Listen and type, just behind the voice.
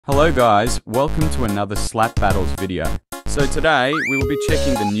Hello guys, welcome to another Slap Battles video. So today, we will be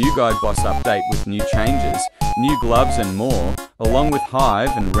checking the new Guide Boss update with new changes, new gloves and more, along with Hive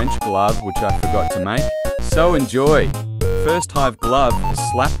and Wrench glove which I forgot to make. So enjoy! First Hive glove, a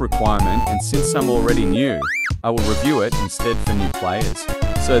slap requirement, and since some already new, I will review it instead for new players.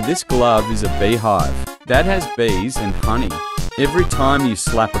 So this glove is a beehive. That has bees and honey. Every time you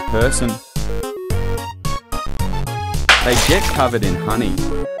slap a person, they get covered in honey.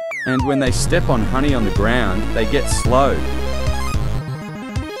 And when they step on honey on the ground, they get slowed.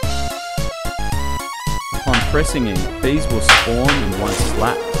 Upon pressing in, bees will spawn and once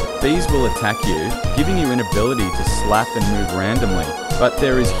slapped, bees will attack you, giving you inability to slap and move randomly. But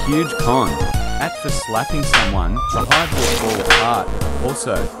there is huge con. For slapping someone, the hive will fall apart,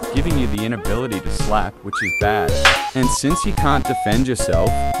 also giving you the inability to slap, which is bad. And since you can't defend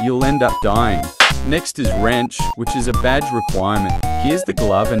yourself, you'll end up dying. Next is Wrench, which is a badge requirement. Here's the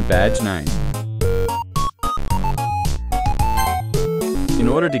glove and badge name. In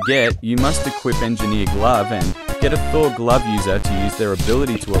order to get, you must equip Engineer Glove and get a Thor glove user to use their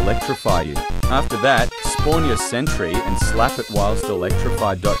ability to electrify you. After that, spawn your sentry and slap it whilst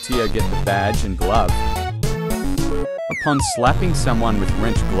electrified. To get the badge and glove. Upon slapping someone with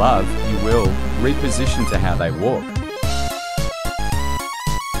Wrench glove, you will reposition to how they walk.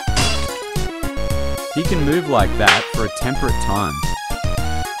 He can move like that for a temperate time.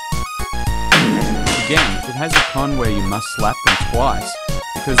 Again, it has a con where you must slap them twice,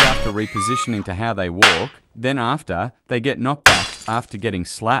 because after repositioning to how they walk, then after, they get knocked back after getting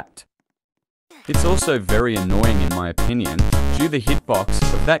slapped. It's also very annoying in my opinion, due to the hitbox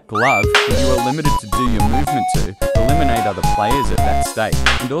of that glove that you are limited to do your movement to eliminate other players at that state.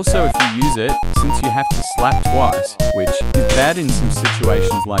 And also if you use it, since you have to slap twice, which is bad in some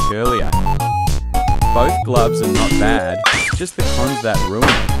situations like earlier. Both gloves are not bad, it's just the cons that ruin it.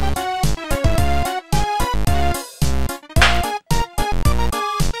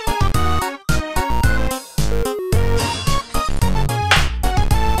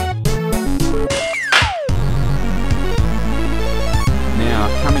 Now,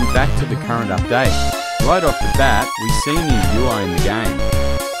 coming back to the current update, right off the bat, we see new UI in the game.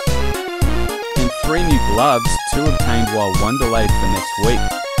 And 3 new gloves, 2 obtained while 1 delayed for next week.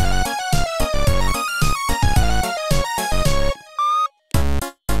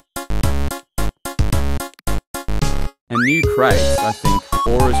 And new crates, I think,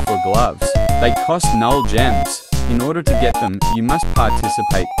 auras for gloves. They cost null gems. In order to get them, you must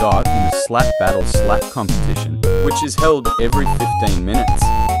participate in the Slap Battle Slap competition, which is held every 15 minutes.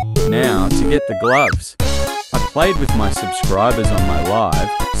 Now, to get the gloves. I played with my subscribers on my live,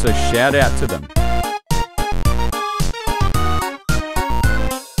 so shout out to them.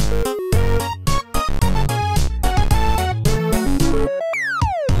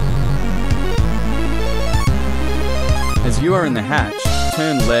 As you are in the hatch,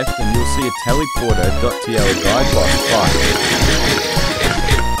 turn left and you'll see a teleporter.tl guide boss fight.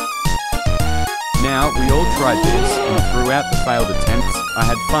 Now, we all tried this, and throughout the failed attempts, I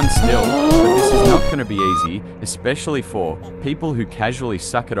had fun still, but this is not going to be easy, especially for people who casually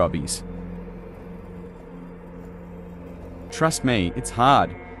suck at obbies. Trust me, it's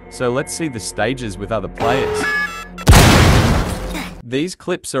hard, so let's see the stages with other players. These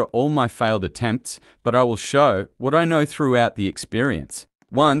clips are all my failed attempts, but I will show what I know throughout the experience.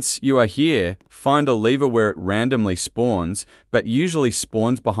 Once you are here, find a lever where it randomly spawns, but usually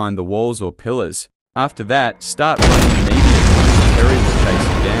spawns behind the walls or pillars. After that, start running immediately, Terry will chase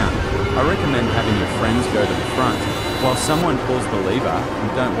you down. I recommend having your friends go to the front, while someone pulls the lever,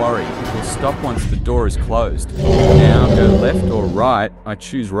 and don't worry, it will stop once the door is closed. Now go left or right, I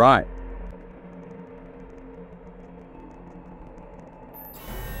choose right.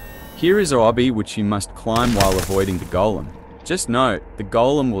 Here is a obby which you must climb while avoiding the golem. Just note, the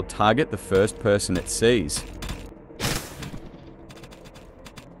golem will target the first person it sees.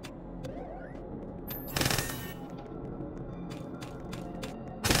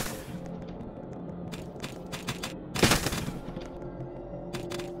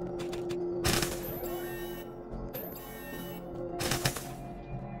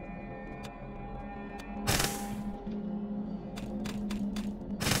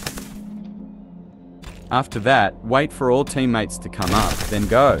 After that, wait for all teammates to come up, then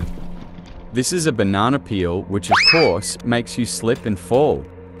go. This is a banana peel, which of course, makes you slip and fall.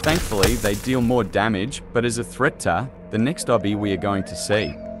 Thankfully, they deal more damage, but as a threat to the next obby we are going to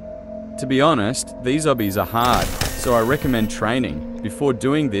see. To be honest, these obbies are hard, so I recommend training before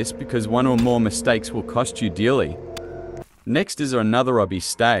doing this because 1 or more mistakes will cost you dearly. Next is another obby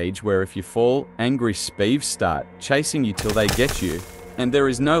stage where if you fall, angry speeves start chasing you till they get you. And there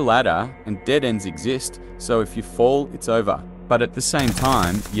is no ladder, and dead ends exist, so if you fall, it's over. But at the same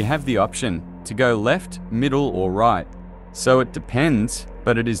time, you have the option to go left, middle, or right. So it depends,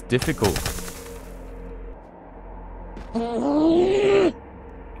 but it is difficult.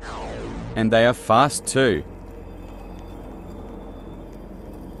 And they are fast too.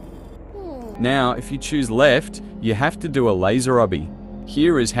 Now, if you choose left, you have to do a laser obby.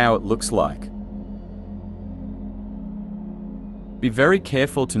 Here is how it looks like. Be very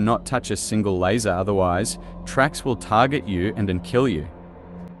careful to not touch a single laser, otherwise, tracks will target you and then kill you.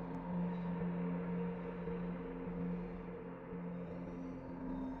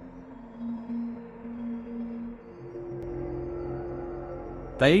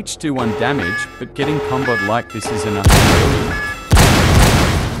 They each do 1 damage, but getting comboed like this is enough to kill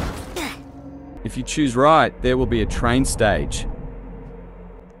you. If you choose right, there will be a train stage.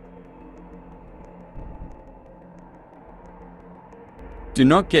 Do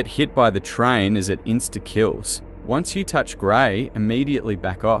not get hit by the train as it insta-kills. Once you touch grey, immediately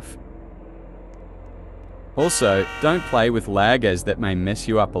back off. Also, don't play with lag as that may mess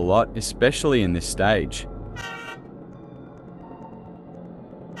you up a lot, especially in this stage.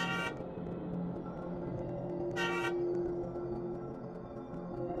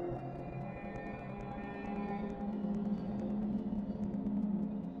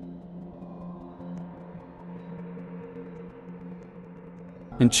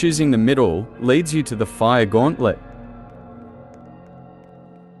 And choosing the middle leads you to the fire gauntlet.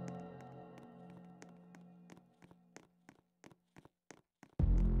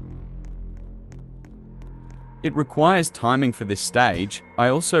 It requires timing for this stage. I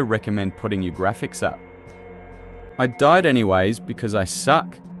also recommend putting your graphics up. I died anyways because I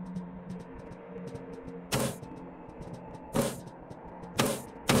suck.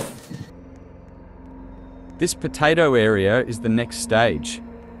 This potato area is the next stage.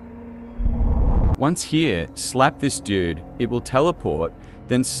 Once here, slap this dude, it will teleport,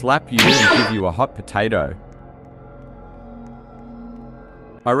 then slap you and give you a hot potato.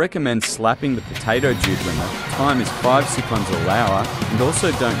 I recommend slapping the potato dude when the time is 5 seconds or lower, and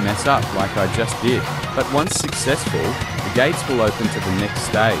also don't mess up like I just did. But once successful, the gates will open to the next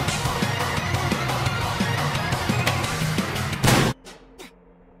stage.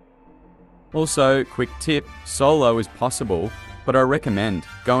 Also, quick tip, solo is possible, but I recommend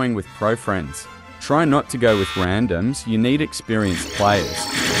going with pro friends. Try not to go with randoms, you need experienced players.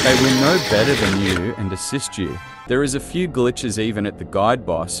 They will know better than you and assist you. There is a few glitches even at the guide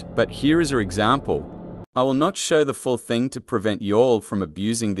boss, but here is an example. I will not show the full thing to prevent y'all from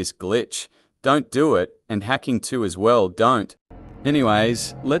abusing this glitch. Don't do it, and hacking too as well, don't.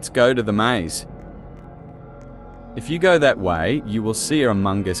 Anyways, let's go to the maze. If you go that way, you will see a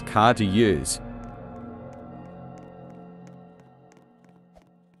Among Us car to use.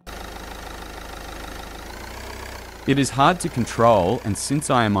 It is hard to control, and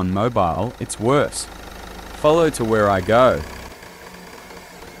since I am on mobile, it's worse. Follow to where I go.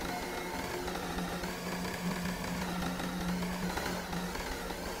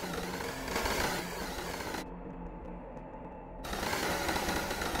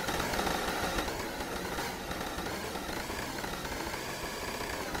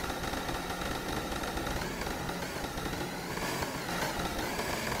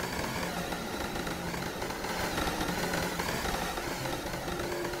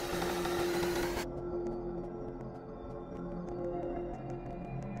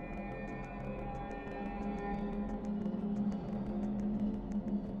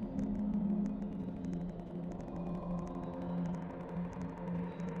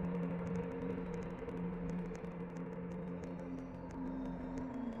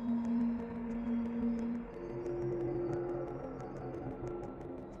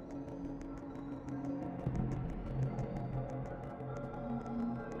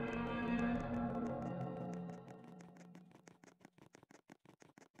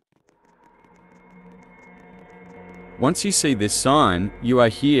 Once you see this sign, you are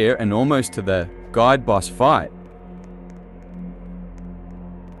here and almost to the guide boss fight.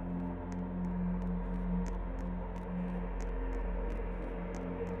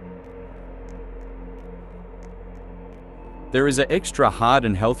 There is an extra heart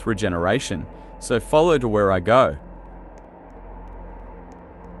and health regeneration, so follow to where I go.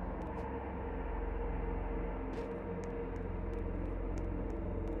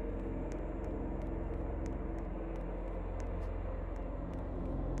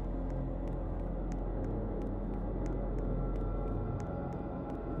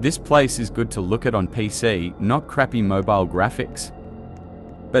 This place is good to look at on PC, not crappy mobile graphics.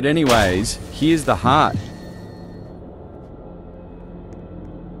 But anyways, here's the heart.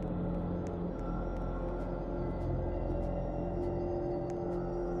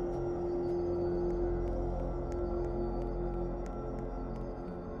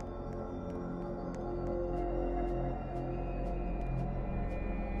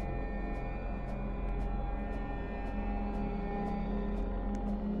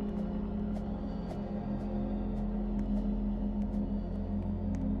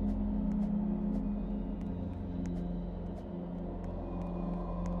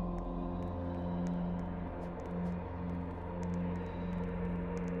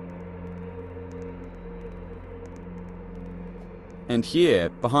 And here,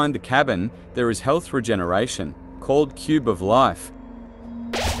 behind the cabin, there is health regeneration, called Cube of Life.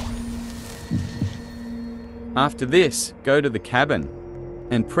 After this, go to the cabin,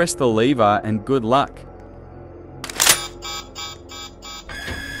 and press the lever and good luck.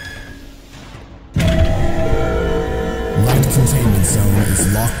 Light containment zone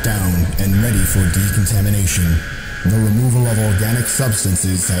is locked down and ready for decontamination. The removal of organic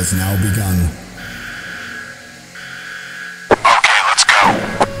substances has now begun. Okay, let's go.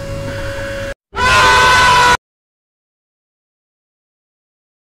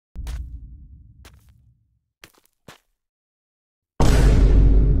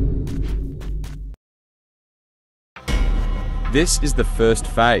 This is the first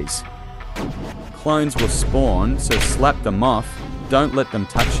phase. Clones will spawn, so slap them off, don't let them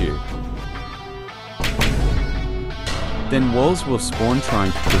touch you. Then walls will spawn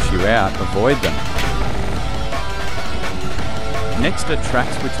trying to push you out, avoid them. Next are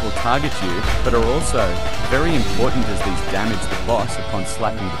traps which will target you, but are also very important as these damage the boss upon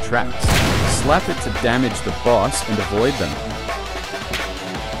slapping the traps. Slap it to damage the boss and avoid them.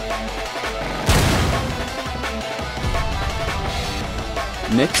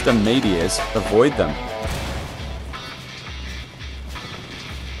 Next are meteors, avoid them.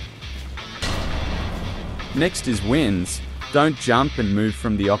 Next is winds, don't jump and move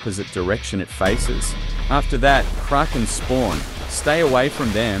from the opposite direction it faces. After that, Kraken spawn, stay away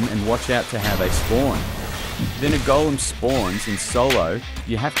from them and watch out to how they spawn. Then a golem spawns in solo,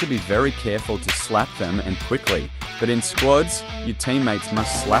 you have to be very careful to slap them and quickly, but in squads, your teammates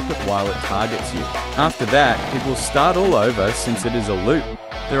must slap it while it targets you. After that, it will start all over since it is a loop.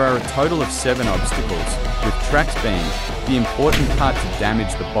 There are a total of 7 obstacles, with tracks being the important part to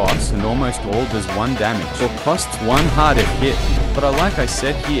damage the boss, and almost all does 1 damage, or costs 1 hard hit. But like I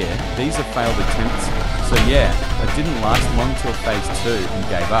said here, these are failed attempts. So yeah, I didn't last long till phase 2 and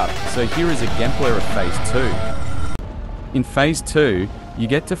gave up. So here is a gameplay of phase 2. In phase 2, you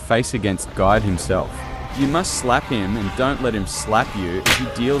get to face against Guide himself. You must slap him and don't let him slap you if he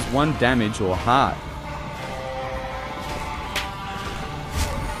deals 1 damage or heart.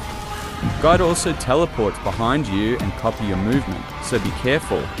 Guide also teleports behind you and copy your movement, so be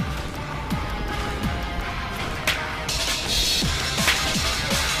careful.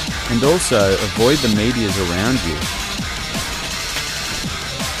 And also avoid the meteors around you.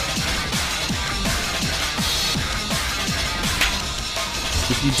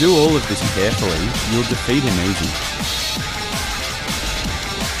 If you do all of this carefully, you'll defeat him easy.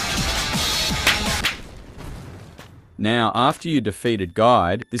 Now, after you defeated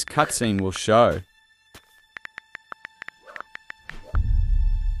Guide, this cutscene will show.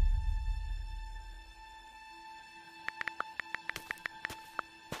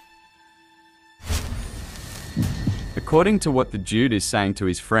 According to what the dude is saying to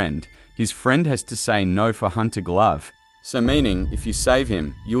his friend has to say no for Hunter Glove. So meaning, if you save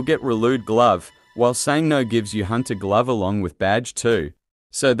him, you'll get Relude Glove, while saying no gives you Hunter Glove along with Badge too.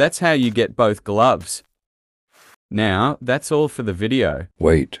 So that's how you get both gloves. Now, that's all for the video.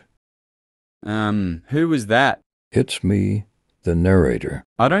 Wait. Who was that? It's me, the narrator.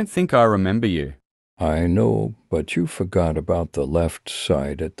 I don't think I remember you. I know, but you forgot about the left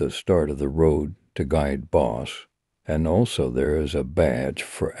side at the start of the road to Guide Boss. And also there is a badge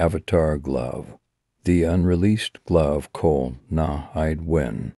for Avatar Glove. The unreleased glove called Nah I'd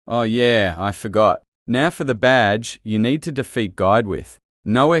Win. Oh yeah, I forgot. Now for the badge, you need to defeat Guide with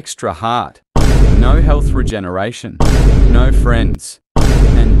no extra heart, no health regeneration, no friends,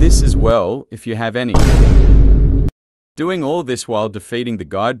 and this as well if you have any. Doing all this while defeating the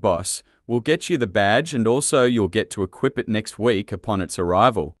Guide boss will get you the badge, and also you'll get to equip it next week upon its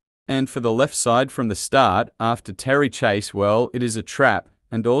arrival. And for the left side from the start, after Terry Chase, well, it is a trap,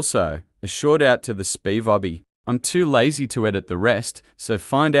 and also a short out to the Speevobby. I'm too lazy to edit the rest, so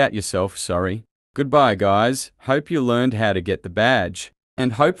find out yourself, sorry. Goodbye guys, hope you learned how to get the badge.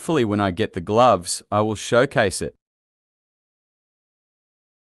 And hopefully when I get the gloves, I will showcase it.